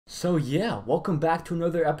So yeah, welcome back to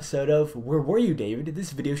another episode of Where Were You, David?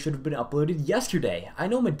 This video should have been uploaded yesterday. I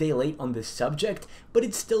know I'm a day late on this subject, but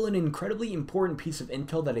it's still an incredibly important piece of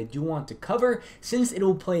intel that I do want to cover since it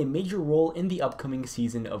will play a major role in the upcoming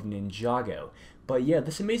season of Ninjago. But yeah,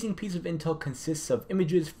 this amazing piece of intel consists of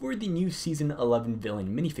images for the new Season 11 villain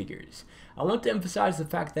minifigures. I want to emphasize the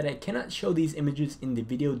fact that I cannot show these images in the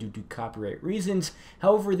video due to copyright reasons.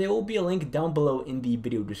 However, there will be a link down below in the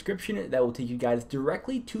video description that will take you guys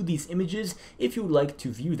directly to these images if you would like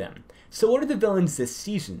to view them. So what are the villains this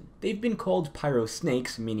season? They've been called pyro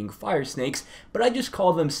snakes, meaning fire snakes, but I just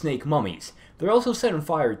call them snake mummies. They're also set on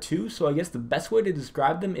fire too, so I guess the best way to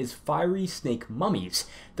describe them is fiery snake mummies.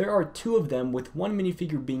 There are two of them, with one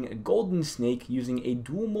minifigure being a golden snake using a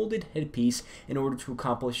dual molded headpiece in order to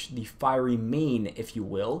accomplish the fiery mane, if you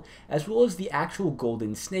will, as well as the actual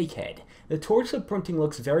golden snake head. The torso printing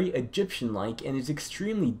looks very Egyptian-like and is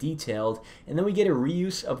extremely detailed, and then we get a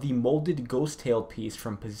reuse of the molded ghost tail piece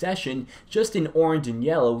from Possession, just in orange and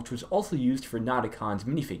yellow, which was also used for Nauticons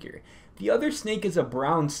minifigure. The other snake is a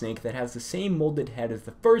brown snake that has the same molded head as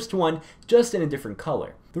the first one, just in a different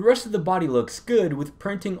color. The rest of the body looks good, with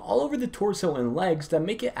printing all over the torso and legs that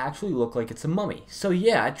make it actually look like it's a mummy. So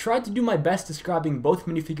yeah, I tried to do my best describing both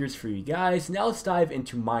minifigures for you guys. Now let's dive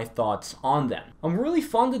into my thoughts on them. I'm really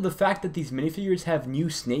fond of the fact that these minifigures have new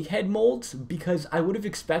snake head molds, because I would have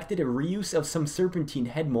expected a reuse of some serpentine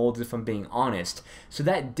head molds if I'm being honest. So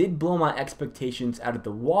that did blow my expectations out of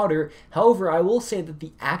the water. However, I will say that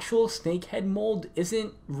the actual snake head mold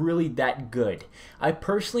isn't really that good. I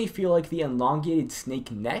personally feel like the elongated snake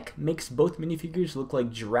neck makes both minifigures look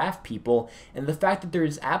like giraffe people, and the fact that there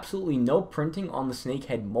is absolutely no printing on the snake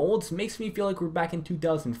head molds makes me feel like we're back in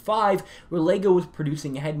 2005, where LEGO was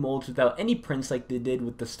producing head molds without any prints like they did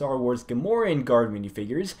with the Star Wars Gamora and Guard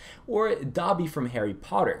minifigures, or Davyd from Harry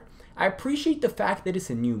Potter. I appreciate the fact that it's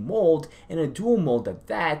a new mold, and a dual mold at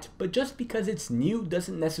that, but just because it's new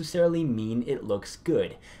doesn't necessarily mean it looks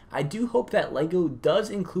good. I do hope that LEGO does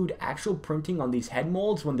include actual printing on these head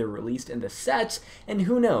molds when they're released in the sets, and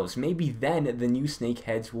who knows, maybe then the new snake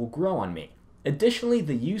heads will grow on me. Additionally,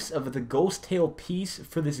 the use of the ghost tail piece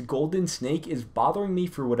for this golden snake is bothering me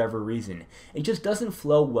for whatever reason. It just doesn't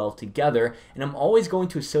flow well together, and I'm always going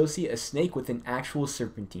to associate a snake with an actual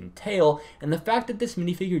serpentine tail, and the fact that this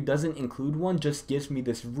minifigure doesn't include one just gives me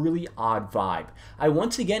this really odd vibe. I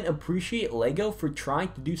once again appreciate LEGO for trying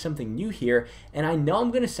to do something new here, and I know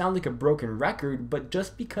I'm going to sound like a broken record, but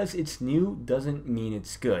just because it's new doesn't mean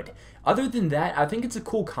it's good. Other than that, I think it's a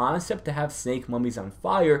cool concept to have snake mummies on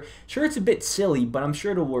fire. Sure, it's a bit silly, but I'm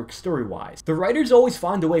sure it'll work story-wise. The writers always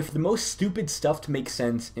find a way for the most stupid stuff to make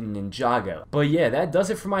sense in Ninjago. But yeah, that does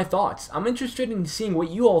it for my thoughts. I'm interested in seeing what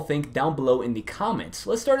you all think down below in the comments.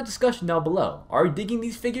 Let's start a discussion down below. Are you digging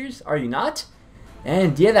these figures? Are you not?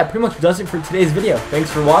 And yeah, that pretty much does it for today's video. Thanks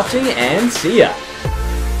for watching, and see ya!